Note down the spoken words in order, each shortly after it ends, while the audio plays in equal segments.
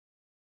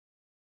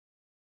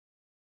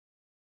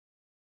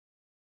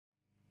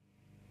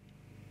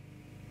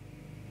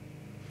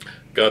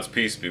God's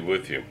peace be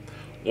with you.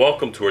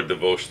 Welcome to our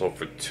devotional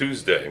for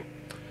Tuesday,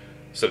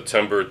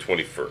 September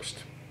 21st.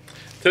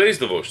 Today's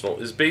devotional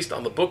is based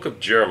on the book of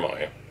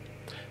Jeremiah,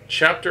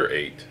 chapter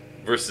 8,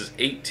 verses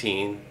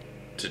 18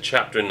 to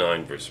chapter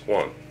 9, verse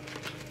 1.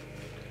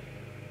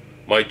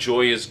 My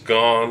joy is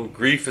gone,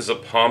 grief is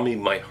upon me,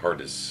 my heart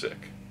is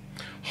sick.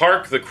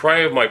 Hark the cry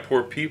of my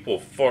poor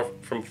people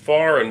from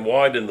far and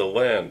wide in the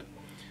land.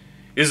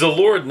 Is the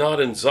Lord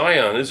not in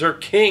Zion? Is her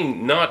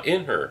king not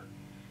in her?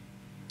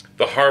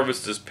 The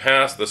harvest is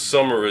past, the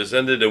summer is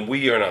ended, and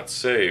we are not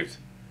saved.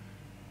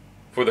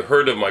 For the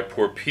hurt of my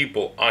poor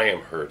people I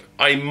am hurt.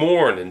 I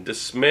mourn, and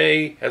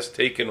dismay has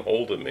taken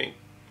hold of me.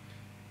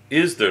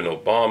 Is there no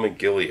balm in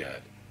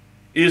Gilead?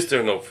 Is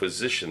there no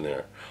physician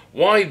there?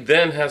 Why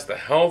then has the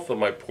health of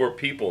my poor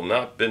people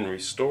not been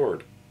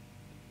restored?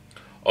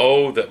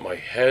 Oh, that my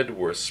head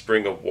were a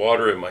spring of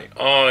water, and my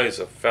eyes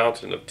a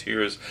fountain of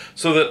tears,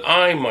 so that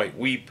I might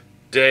weep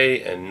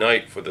day and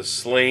night for the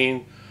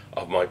slain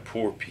of my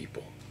poor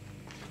people.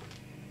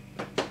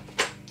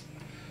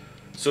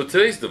 So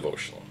today's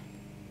devotional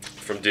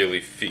from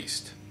Daily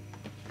Feast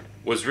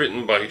was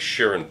written by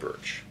Sharon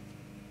Birch.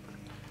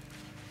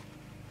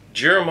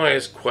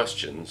 Jeremiah's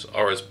questions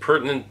are as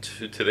pertinent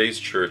to today's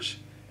church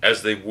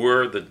as they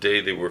were the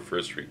day they were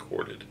first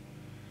recorded.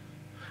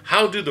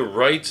 How do the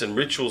rites and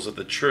rituals of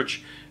the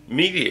church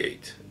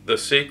mediate the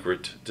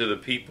sacred to the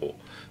people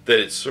that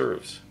it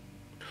serves?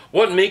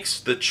 What makes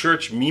the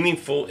church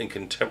meaningful in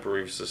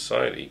contemporary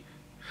society?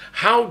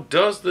 How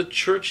does the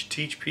church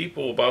teach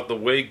people about the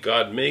way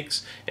God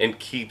makes and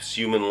keeps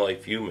human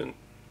life human?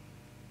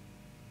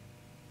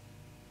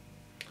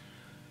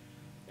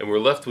 And we're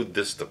left with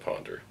this to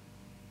ponder.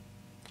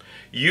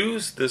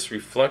 Use these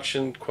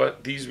reflection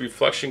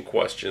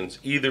questions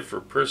either for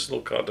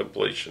personal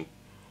contemplation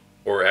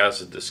or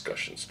as a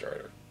discussion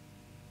starter.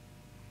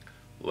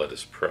 Let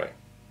us pray.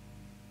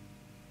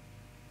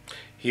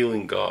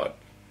 Healing God,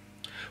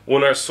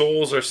 when our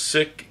souls are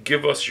sick,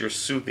 give us your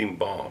soothing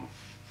balm.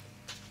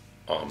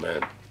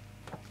 Amen.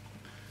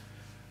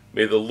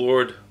 May the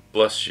Lord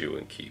bless you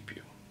and keep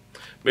you.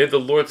 May the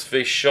Lord's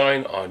face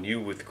shine on you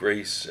with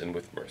grace and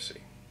with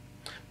mercy.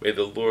 May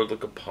the Lord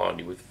look upon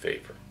you with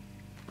favor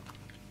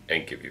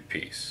and give you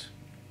peace.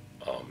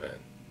 Amen.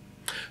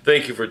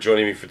 Thank you for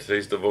joining me for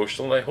today's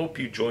devotional, and I hope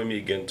you join me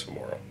again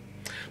tomorrow.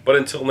 But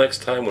until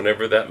next time,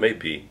 whenever that may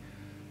be,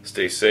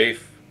 stay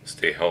safe,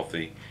 stay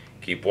healthy,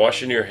 keep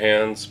washing your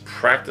hands,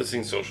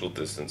 practicing social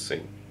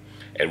distancing,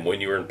 and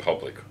when you're in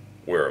public,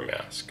 wear a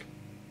mask.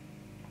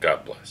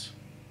 God bless.